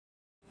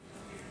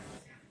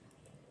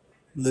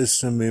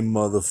Listen to me,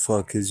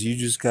 motherfuckers. You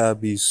just gotta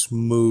be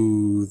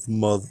smooth,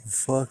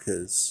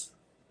 motherfuckers.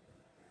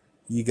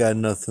 You got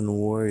nothing to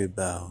worry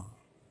about.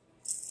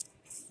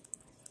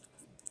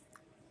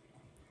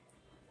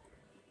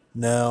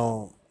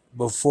 Now,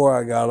 before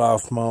I got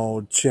off my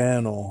old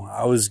channel,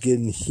 I was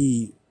getting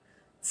heat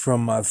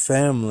from my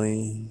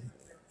family,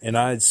 and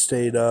I'd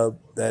stayed up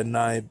that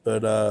night,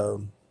 but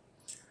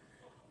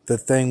the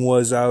thing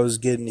was, I was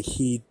getting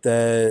heat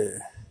that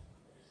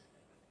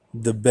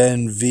the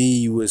Ben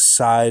V was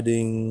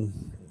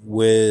siding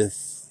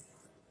with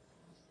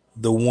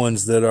the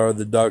ones that are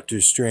the Doctor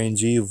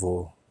Strange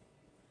evil.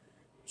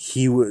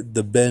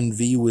 The Ben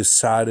V was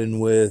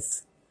siding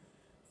with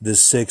the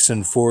 6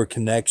 and 4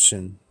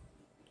 connection,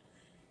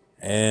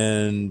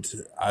 and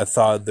I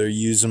thought they're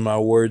using my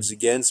words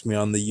against me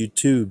on the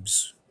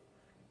YouTubes,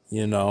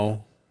 you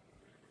know.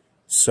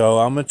 So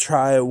I'm gonna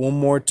try it one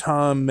more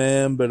time,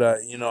 man. But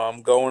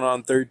I'm going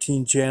on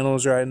 13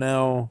 channels right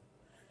now.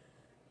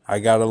 I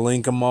gotta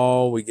link them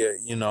all. We get,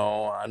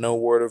 I know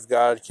Word of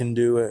God can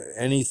do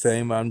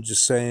anything. But I'm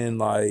just saying,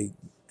 like,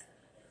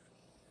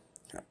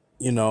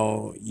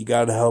 you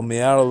gotta help me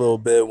out a little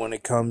bit when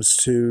it comes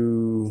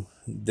to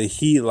the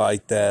heat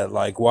like that.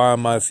 Like, why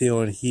am I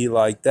feeling heat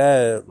like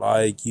that?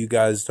 Like, you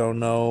guys don't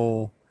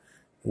know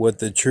what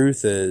the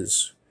truth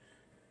is.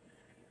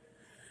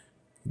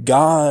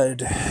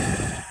 God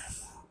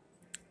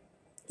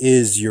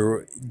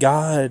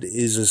God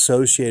is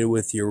associated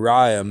with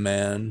Uriah,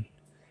 man.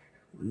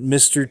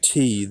 Mr.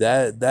 T.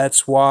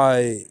 That's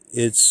why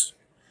it's,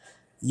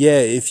 yeah,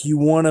 if you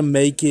want to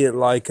make it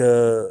like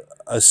a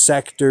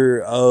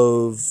sector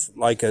of,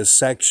 like a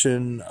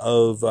section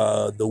of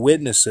the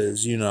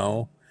witnesses,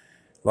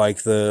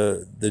 like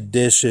the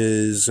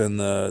dishes and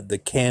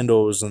the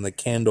candles and the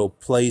candle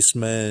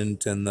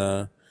placement and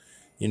the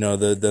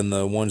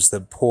ones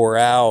that pour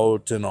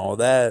out and all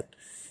that.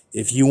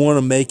 If you want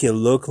to make it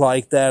look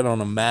like that on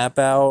a map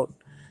out,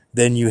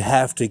 then you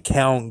have to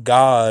count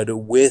God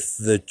with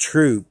the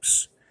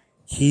troops.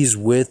 He's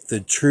with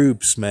the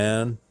troops,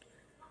 man.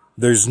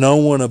 There's no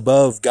one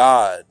above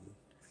God.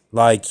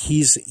 Like,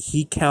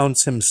 he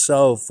counts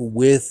himself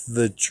with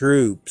the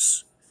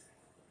troops.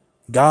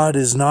 God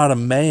is not a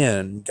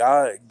man.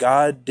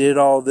 God did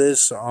all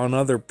this on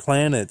other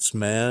planets,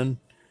 man.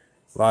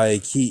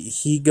 Like,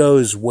 he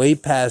goes way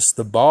past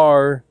the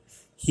bar.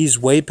 He's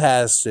way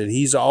past it.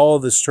 He's all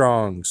the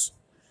strongs.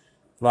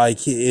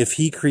 Like, if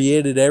he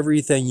created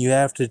everything, you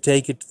have to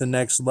take it to the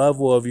next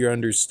level of your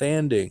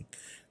understanding.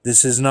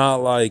 This is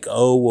not like,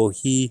 oh, well,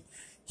 he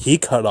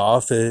cut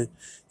off at,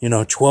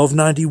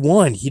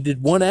 1291. He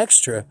did one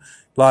extra.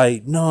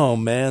 Like, no,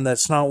 man,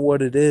 that's not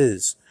what it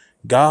is.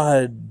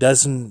 God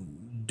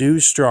doesn't do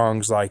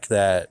strongs like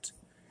that.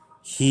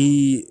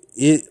 He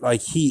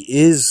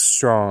is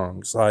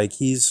strongs. Like,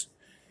 he's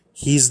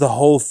the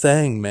whole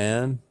thing,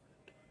 man.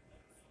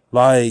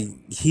 Like,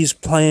 he's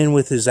playing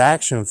with his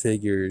action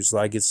figures.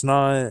 Like, it's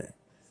not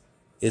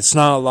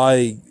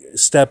like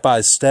step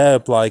by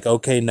step, like,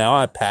 okay, now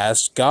I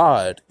passed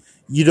God.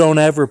 You don't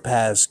ever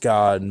pass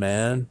God,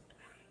 man.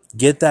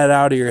 Get that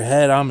out of your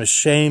head. I'm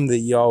ashamed that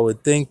y'all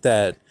would think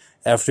that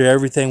after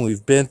everything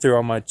we've been through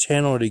on my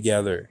channel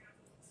together.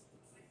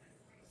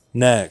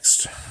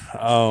 Next.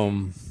 Yeah,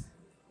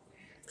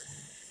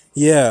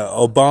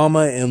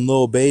 Obama and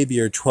Lil Baby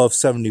are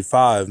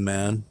 1275,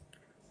 man.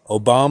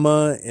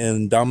 Obama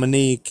and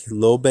Dominique,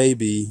 Lil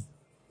Baby,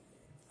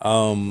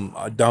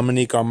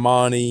 Dominique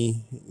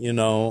Armani,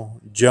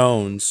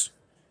 Jones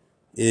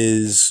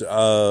is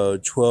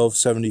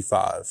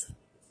 1275.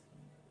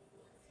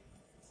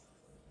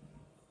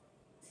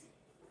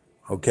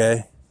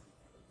 Okay?